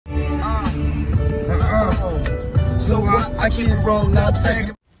so I keep it rolling up.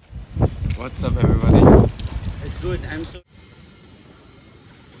 What's up, everybody? It's good. I'm so.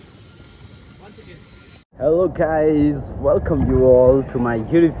 Once again. Hello guys, welcome you all to my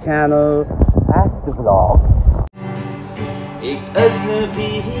YouTube channel, DailyVlogs. एक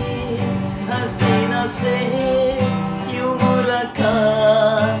अजनबी हसीना से यूं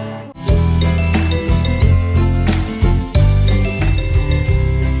मुलाकात।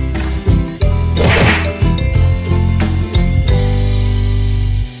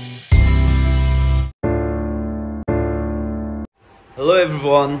 Hello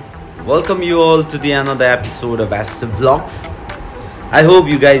everyone, welcome you all to the another episode of DailyVlogs. I hope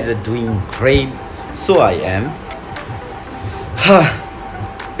you guys are doing great. So I am.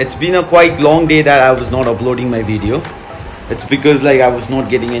 It's been a quite long day that I was not uploading my video. It's because I was not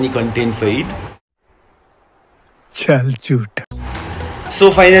getting any content for it. Chal jhoot. So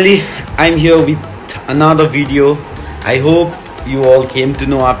finally I'm here with another video. I hope you all came to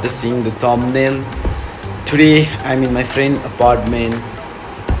know after seeing the thumbnail. Today I'm in my friend's apartment.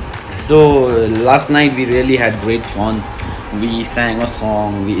 So last night we really had great fun. We sang a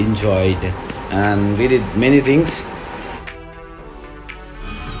song, we enjoyed, and we did many things.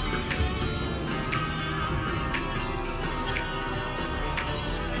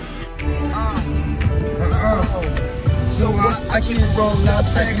 So I keep it rolling up,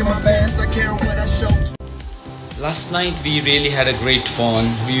 sagging my bands, I care what I show. Last night we really had a great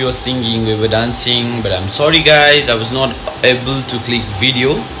fun. We were singing, we were dancing, but I'm sorry guys, I was not able to click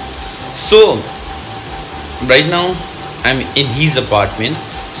video. So right now I'm in his apartment,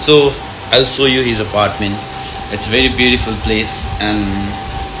 so I'll show you his apartment. It's a very beautiful place, and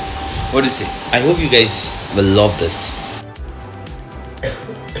what is it? I hope you guys will love this.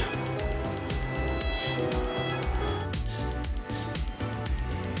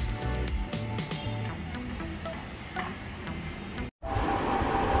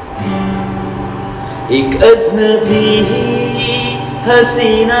 एक अजनबी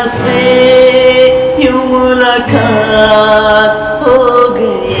हसीना से यूं मुलाकात हो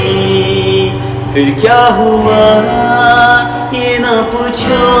गई। फिर क्या हुआ ये ना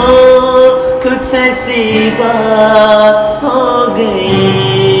पूछो, कुछ ऐसी बात हो गई।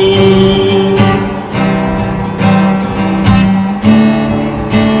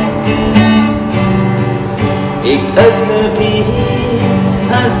 एक अजनबी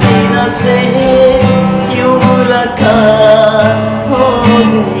हसीना से यूं मुलाकात हो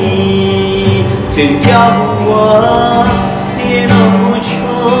गई। फिर क्या हुआ ये ना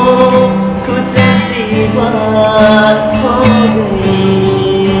पूछो, कुछ ऐसी बात हो गई।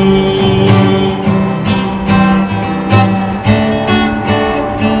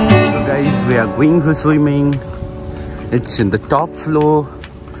 So guys, we are going for swimming. It's in the top floor.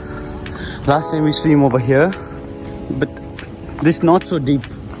 Last time we swim over here, but this is not so deep.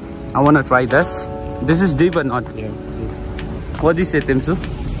 I wanna try this. This is deep or not? Yeah. What do you say, Timsu?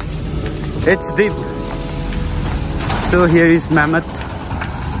 It's deep. So here is Mammoth.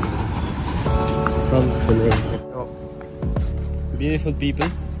 Beautiful people.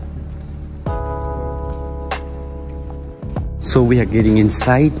 So we are getting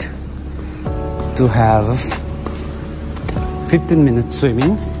inside to have 15 minutes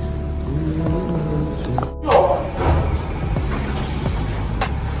swimming.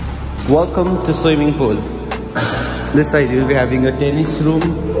 Welcome to swimming pool. This side you'll be having a tennis room,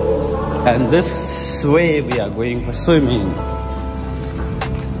 and this way we are going for swimming.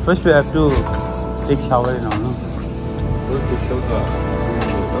 First we have to take shower and all, no?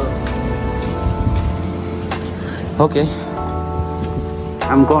 Okay,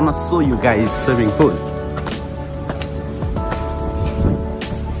 I'm gonna show you guys swimming pool.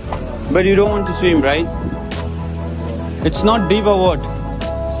 But you don't want to swim, right? It's not deep or what?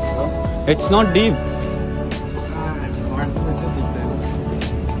 It's not deep.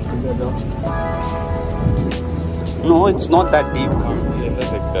 No, it's not that deep. It's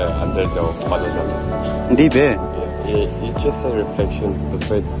like the under the water. Deep, eh? Yeah, it's just a reflection. That's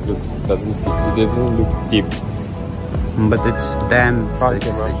why it doesn't look deep. But it's damn Front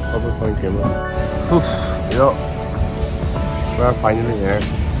sexy. camera, open front camera. Oof. Yo, we're finally here.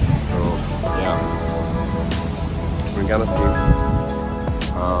 So yeah, we're gonna see.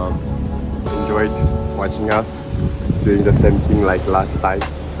 Enjoyed watching us doing the same thing like last time.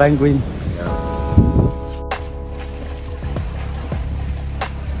 Penguin. Yeah.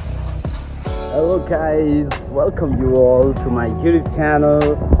 Hello guys, welcome you all to my YouTube channel,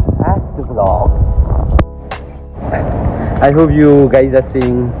 DailyVlogs. I hope you guys are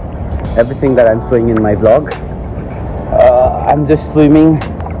seeing everything that I'm showing in my vlog. I'm just swimming.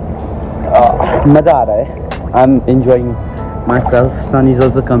 मजा आ रहा है. I'm enjoying myself. Sun is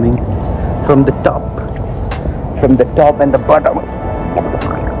also coming from the top and the bottom.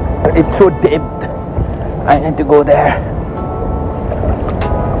 It's so deep. I need to go there.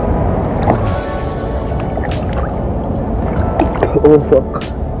 Oh fuck.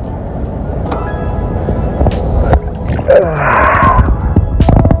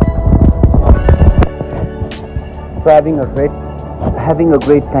 So having a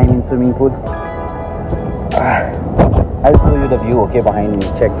great time in swimming pool. I'll show you the view, okay, behind me.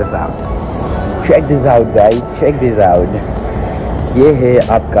 Check this out. Check this out, guys. Check this out. ये है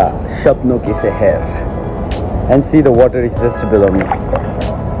आपका सपनों की शहर. And see the water is just below me.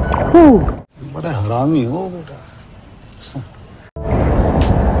 बड़ा हरामी हो बेटा.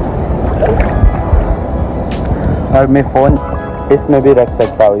 और मैं फोन इसमें भी रख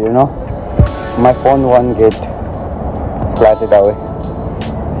सकता हूँ, you know. My phone won't get flattened away.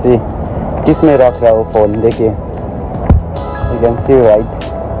 See, किसमें रख रहा हूँ फोन, देखिए. You can see right.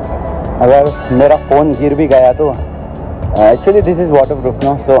 अगर मेरा फोन गिर भी गया तो actually this is waterproof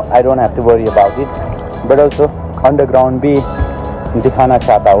now, so I don't have to worry about it. But also underground भी दिखाना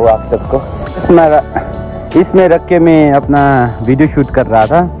चाहता हूँ आप सबको. इसमें रख के मैं अपना वीडियो शूट कर रहा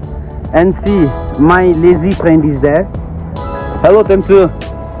था. And see, my lazy friend is there. Hello Temsu.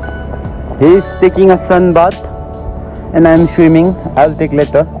 He is taking a sun bath and I am swimming. I'll take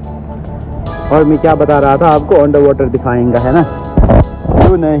later. और मैं क्या बता रहा था आपको, अंडर वाटर दिखाएंगा, है ना?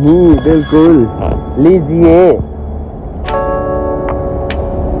 क्यों नहीं, बिल्कुल लीजिए.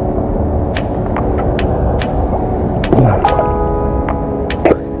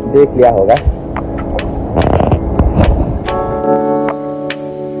 देख लिया होगा.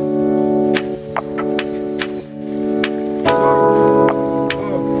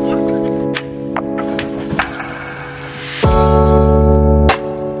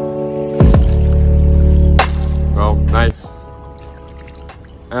 Nice.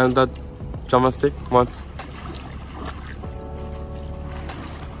 And that drumstick once.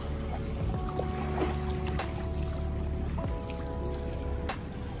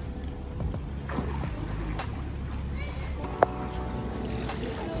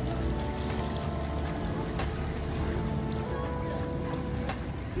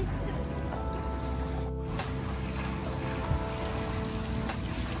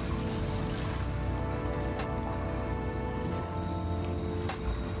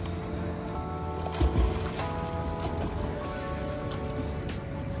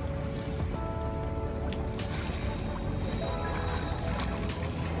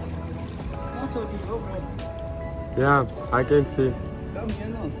 Yeah, I can see. Come here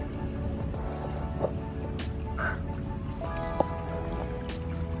now.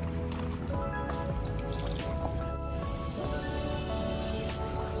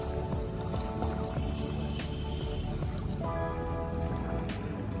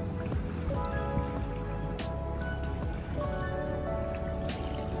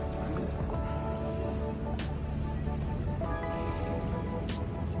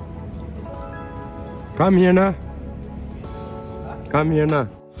 Come here now. Come here now.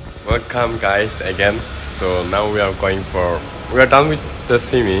 Welcome guys again. So now we are done with the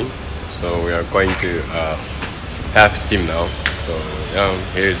swimming. So we are going to have steam now. So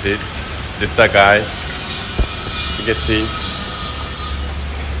here is it. This is the guy. You can see.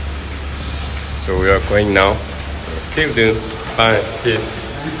 So we are going now. So still doing fine. Peace.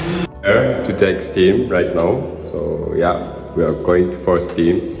 To take steam right now. So yeah, we are going for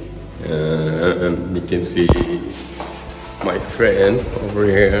steam. You can see my friend over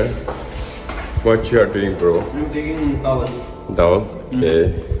here. What you are doing, bro? I'm taking towel. Towel?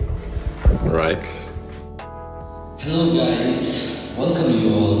 Okay. Right. Hello guys, welcome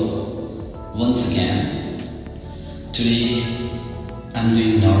you all once again. Today I'm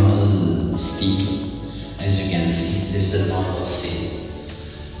doing normal steam. As you can see, this is the normal steam.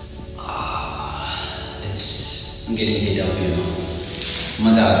 It's getting lit up, you know.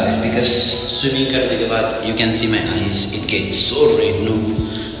 मजा आ रहा है because swimming करने के बाद you can see my eyes, it gets so red, no?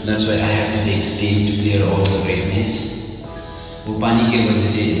 That's why I have to take steam to clear all the redness. वो पानी की वजह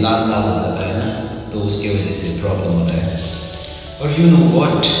से लाल लाल हो जाता है ना, तो उसके वजह से प्रॉब्लम होता है. और you know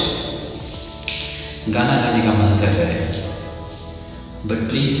what? गाना गाने का मन कर रहा है, but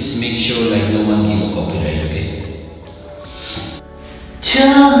please make sure like no one give a copyright, okay?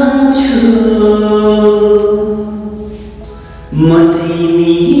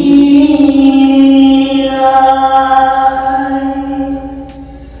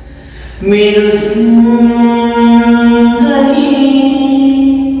 मेरो जिन्दगी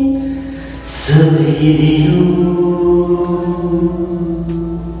सबै दियो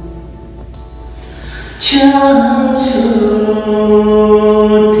चाहन्छु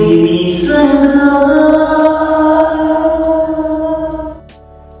तिमीसँग।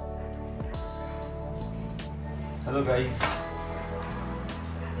 Hello guys,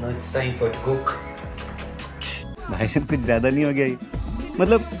 now it's time for to cook. भाई साहब कुछ ज्यादा नहीं हो गया ये?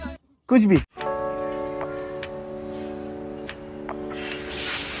 मतलब कुछ भी।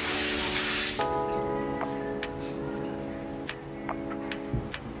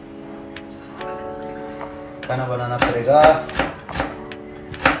 खाना बनाना पड़ेगा।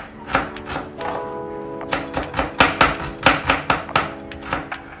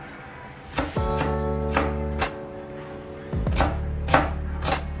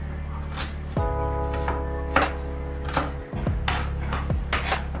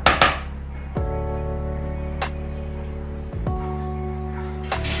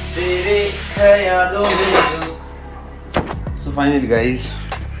 So finally guys,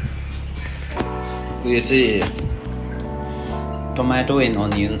 tomato and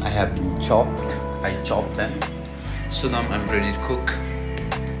onion I have been chopped. I chopped them. So now I'm ready to cook.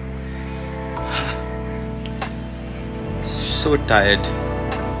 So tired.